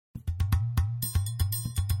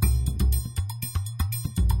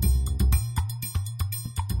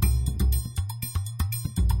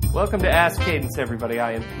Welcome to Ask Cadence, everybody.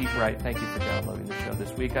 I am Pete Wright. Thank you for downloading the show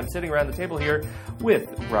this week. I'm sitting around the table here with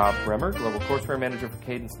Rob Bremer, Global Courseware Manager for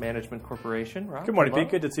Cadence Management Corporation. Rob, good morning, hello.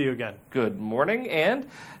 Pete. Good to see you again. Good morning. And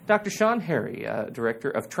Dr. Sean Harry, Director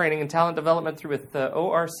of Training and Talent Development with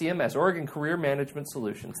ORCMS, Oregon Career Management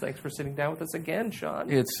Solutions. Thanks for sitting down with us again,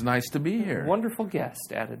 Sean. It's nice to be here. Wonderful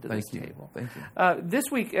guest added to this Thank you. table. Thank you. This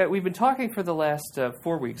week, we've been talking for the last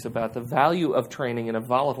 4 weeks about the value of training in a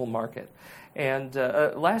volatile market. And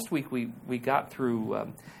last week we got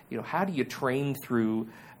through, how do you train through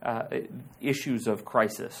issues of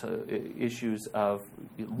crisis, issues of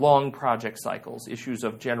long project cycles, issues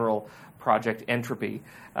of general project entropy.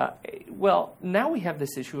 Well, now we have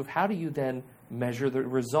this issue of how do you then measure the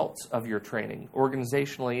results of your training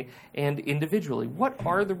organizationally and individually? What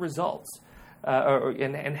are the results?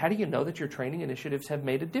 And how do you know that your training initiatives have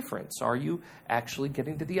made a difference? Are you actually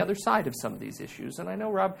getting to the other side of some of these issues? And I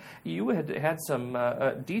know, Rob, you had some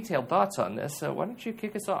detailed thoughts on this. So why don't you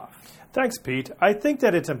kick us off? Thanks, Pete. I think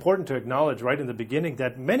that it's important to acknowledge right in the beginning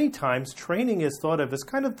that many times training is thought of as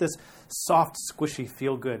kind of this soft, squishy,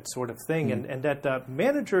 feel-good sort of thing, and that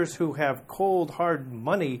managers who have cold, hard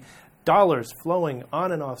money, dollars flowing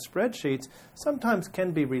on and off spreadsheets sometimes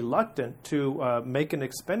can be reluctant to make an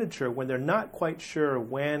expenditure when they're not quite sure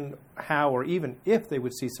when, how, or even if they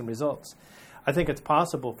would see some results. I think it's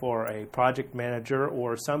possible for a project manager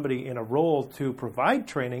or somebody in a role to provide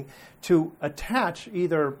training to attach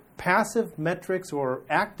either passive metrics or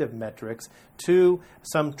active metrics to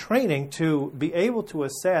some training to be able to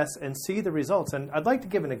assess and see the results. And I'd like to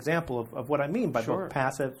give an example of what I mean by both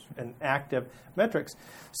passive and active metrics.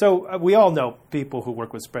 So we all know people who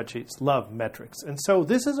work with spreadsheets love metrics. And so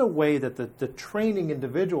this is a way that the training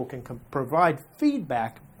individual can provide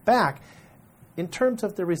feedback back in terms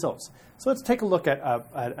of the results. So let's take a look at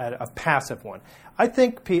a passive one. I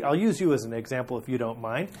think, Pete, I'll use you as an example if you don't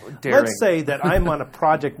mind. Daring. Let's say that I'm on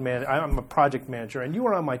I'm a project manager and you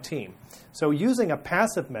are on my team. So using a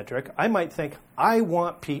passive metric, I might think, I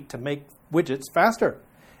want Pete to make widgets faster.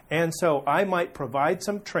 And so I might provide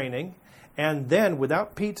some training, and then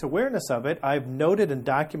without Pete's awareness of it, I've noted and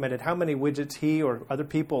documented how many widgets he or other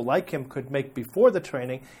people like him could make before the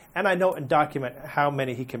training, and I note and document how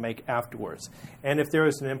many he can make afterwards. And if there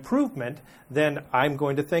is an improvement, then I'm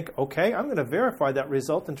going to think, okay, I'm going to verify that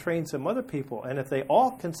result and train some other people. And if they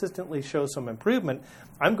all consistently show some improvement,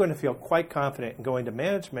 I'm going to feel quite confident in going to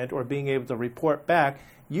management or being able to report back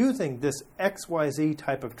using this XYZ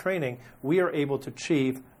type of training, we are able to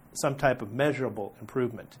achieve some type of measurable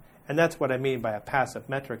improvement. And that's what I mean by a passive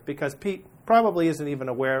metric, because Pete probably isn't even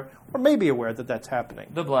aware, or maybe aware, that that's happening.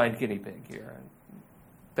 The blind guinea pig here.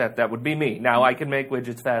 That would be me. Now I can make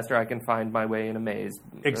widgets faster. I can find my way in a maze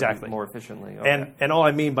exactly more efficiently. Okay. And all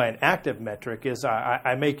I mean by an active metric is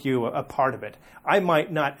I make you a part of it. I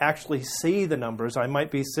might not actually see the numbers. I might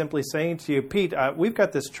be simply saying to you, Pete, we've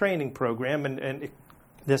got this training program and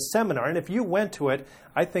this seminar, and if you went to it,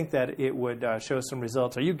 I think that it would show some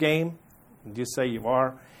results. Are you game? And you say you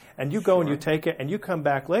are. And you go and you take it, and you come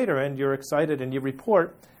back later, and you're excited, and you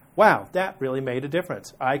report, wow, that really made a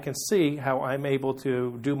difference. I can see how I'm able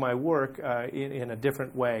to do my work in a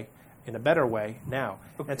different way, in a better way now.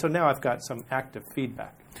 Okay. And so now I've got some active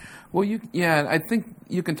feedback. Well, I think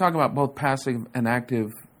you can talk about both passive and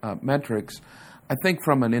active metrics. I think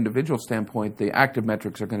from an individual standpoint, the active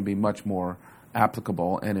metrics are going to be much more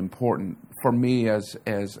applicable and important for me as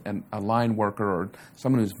a line worker or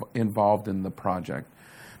someone who's involved in the project.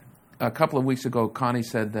 A couple of weeks ago, Connie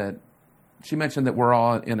said that she mentioned that we're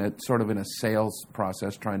all in a sales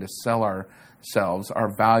process trying to sell ourselves,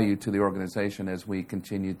 our value to the organization as we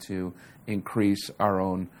continue to increase our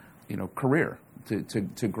own, career,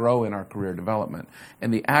 to grow in our career development.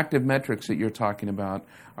 And the active metrics that you're talking about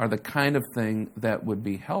are the kind of thing that would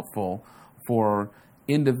be helpful for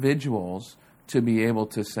individuals to be able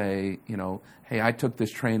to say, hey, I took this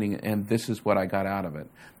training and this is what I got out of it.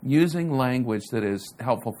 Using language that is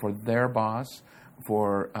helpful for their boss,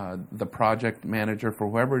 for the project manager, for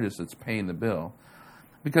whoever it is that's paying the bill.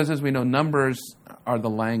 Because as we know, numbers are the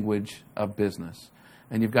language of business.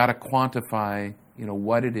 And you've got to quantify,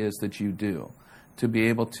 what it is that you do to be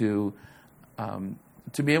able to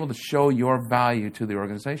show your value to the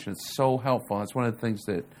organization. It's so helpful. It's one of the things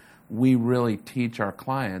that we really teach our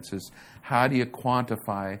clients is how do you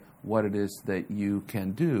quantify what it is that you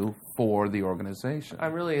can do for the organization.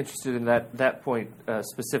 I'm really interested in that point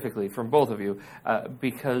specifically from both of you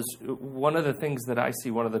because one of the things that I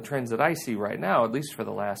see, one of the trends that I see right now, at least for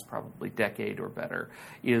the last probably decade or better,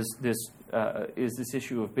 is this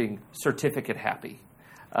issue of being certificate happy.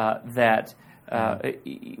 That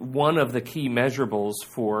one of the key measurables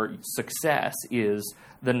for success is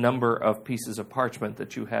the number of pieces of parchment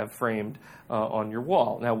that you have framed on your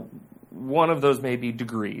wall. Now, one of those may be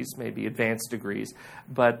degrees, maybe advanced degrees,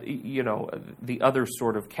 but the other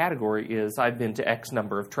sort of category is I've been to X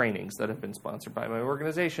number of trainings that have been sponsored by my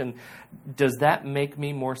organization. Does that make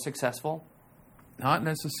me more successful? Not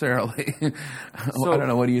necessarily. So, I don't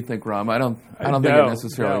know. What do you think, Ram? I don't think it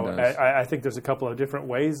necessarily does. I think there's a couple of different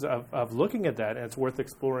ways of looking at that, and it's worth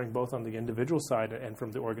exploring both on the individual side and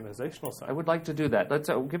from the organizational side. I would like to do that. Let's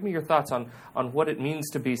give me your thoughts on what it means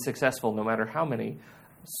to be successful, no matter how many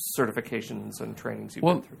certifications and trainings you've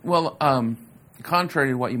been through. Well, contrary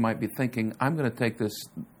to what you might be thinking, I'm going to take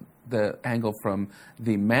the angle from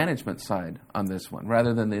the management side on this one,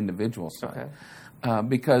 rather than the individual side,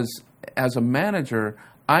 because as a manager,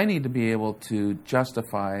 I need to be able to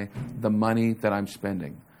justify the money that I'm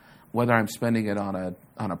spending, whether I'm spending it on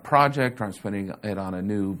a project, or I'm spending it on a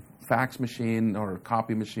new fax machine or a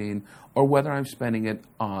copy machine, or whether I'm spending it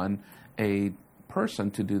on a person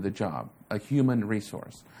to do the job, a human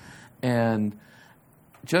resource. And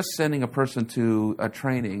just sending a person to a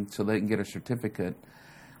training so they can get a certificate,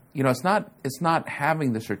 it's not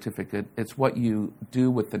having the certificate, it's what you do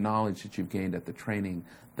with the knowledge that you've gained at the training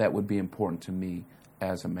that would be important to me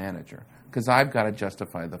as a manager, because I've got to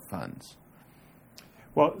justify the funds.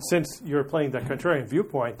 Well, since you're playing the contrarian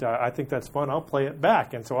viewpoint, I think that's fun. I'll play it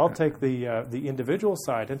back, and so I'll take the individual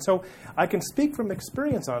side. And so I can speak from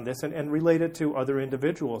experience on this and relate it to other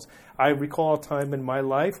individuals. I recall a time in my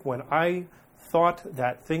life when I thought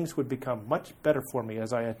that things would become much better for me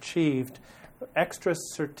as I achieved extra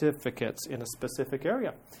certificates in a specific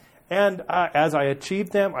area. And as I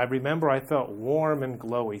achieved them, I remember I felt warm and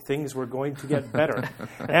glowy. Things were going to get better.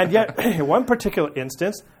 And yet, in one particular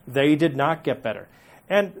instance, they did not get better.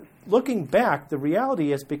 And looking back, the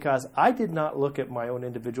reality is because I did not look at my own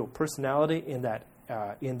individual personality in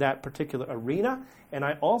that particular arena, and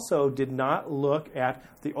I also did not look at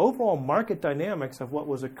the overall market dynamics of what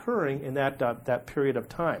was occurring in that period of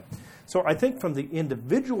time. So I think from the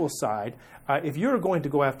individual side, if you're going to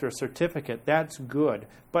go after a certificate, that's good.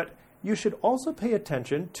 But you should also pay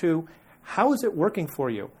attention to how is it working for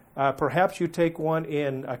you. Perhaps you take one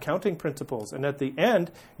in accounting principles, and at the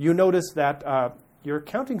end, you notice that your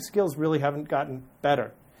accounting skills really haven't gotten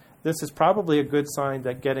better. This is probably a good sign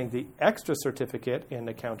that getting the extra certificate in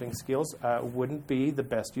accounting skills wouldn't be the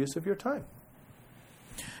best use of your time.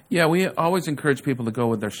 Yeah, we always encourage people to go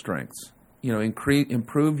with their strengths.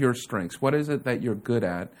 Improve your strengths. What is it that you're good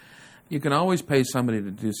at? You can always pay somebody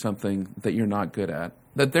to do something that you're not good at,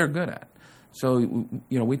 that they're good at. So,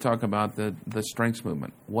 we talk about the strengths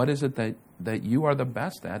movement. What is it that you are the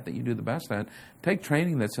best at, that you do the best at? Take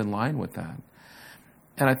training that's in line with that.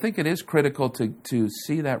 And I think it is critical to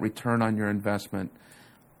see that return on your investment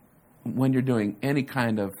when you're doing any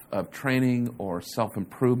kind of training or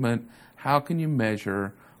self-improvement. How can you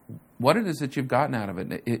measure what it is that you've gotten out of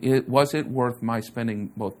it? Was it worth my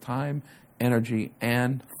spending both time, energy,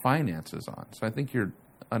 and finances on? So I think you're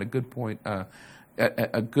on a good point,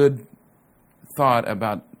 a good thought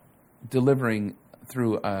about delivering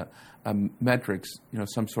through metrics,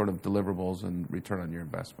 some sort of deliverables and return on your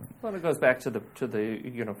investment. Well, it goes back to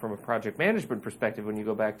the from a project management perspective, when you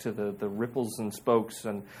go back to the ripples and spokes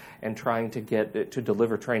and trying to to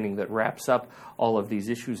deliver training that wraps up all of these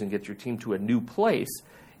issues and gets your team to a new place.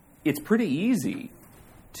 It's pretty easy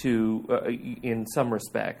to, in some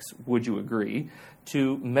respects, would you agree,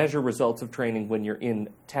 to measure results of training when you're in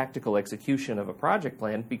tactical execution of a project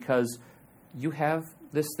plan, because you have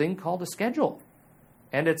this thing called a schedule.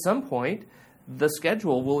 And at some point, the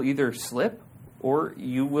schedule will either slip or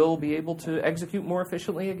you will be able to execute more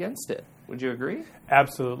efficiently against it. Would you agree?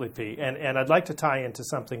 Absolutely, Pete. And I'd like to tie into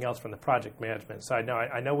something else from the project management side. Now,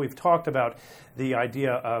 I know we've talked about the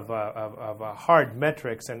idea of hard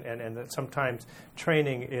metrics, and that sometimes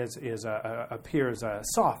training appears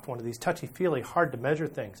soft, one of these touchy-feely, hard-to-measure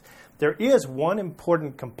things. There is one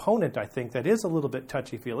important component, I think, that is a little bit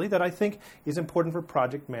touchy-feely that I think is important for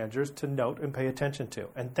project managers to note and pay attention to.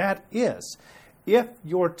 And that is, if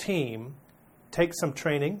your team takes some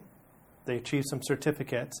training, they achieve some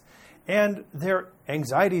certificates, and their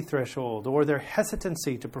anxiety threshold or their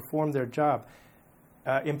hesitancy to perform their job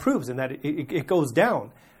improves, and that it goes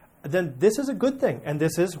down, then this is a good thing, and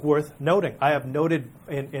this is worth noting. I have noted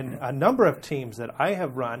in a number of teams that I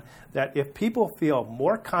have run that if people feel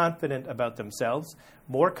more confident about themselves,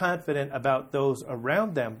 more confident about those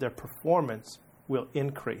around them, their performance will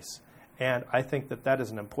increase. And I think that is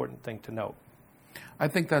an important thing to note. I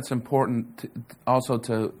think that's important also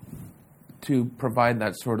to provide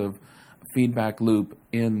that sort of feedback loop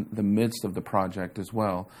in the midst of the project as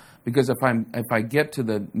well. Because if I get to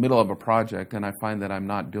the middle of a project and I find that I'm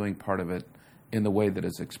not doing part of it in the way that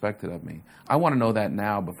is expected of me, I want to know that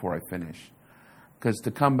now before I finish. Because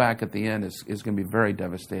to come back at the end is going to be very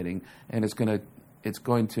devastating, and it's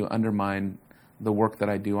going to undermine the work that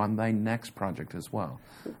I do on my next project as well.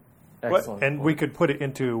 Excellent. And we could put it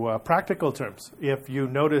into practical terms. If you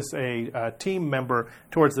notice a team member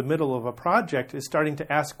towards the middle of a project is starting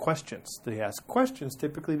to ask questions, they ask questions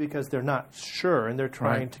typically because they're not sure and they're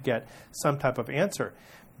trying to get some type of answer.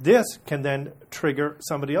 This can then trigger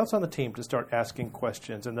somebody else on the team to start asking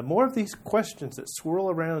questions. And the more of these questions that swirl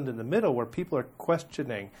around in the middle where people are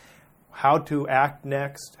questioning how to act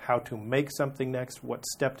next, how to make something next, what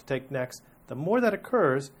step to take next, the more that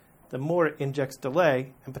occurs, the more it injects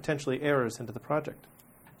delay and potentially errors into the project.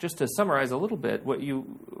 Just to summarize a little bit, what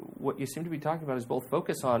you seem to be talking about is both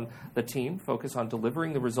focus on the team, focus on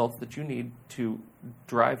delivering the results that you need to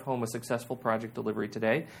drive home a successful project delivery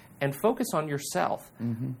today, and focus on yourself,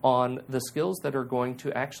 on the skills that are going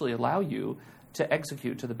to actually allow you to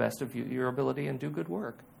execute to the best of your ability and do good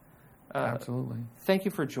work. Absolutely. Thank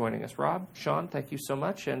you for joining us, Rob. Sean, thank you so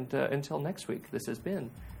much, and until next week, this has been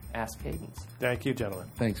Ask Cadence. Thank you, gentlemen.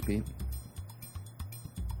 Thanks, Pete.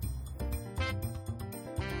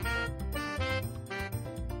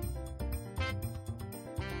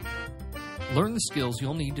 Learn the skills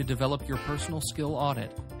you'll need to develop your personal skill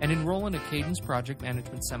audit and enroll in a Cadence Project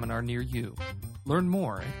Management seminar near you. Learn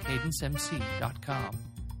more at cadencemc.com.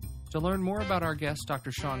 To learn more about our guest,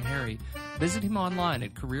 Dr. Sean Harry, visit him online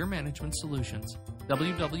at Career Management Solutions,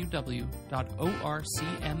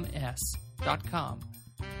 www.orcms.com.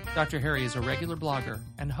 Dr. Harry is a regular blogger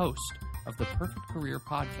and host of the Perfect Career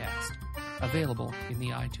Podcast, available in the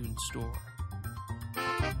iTunes Store.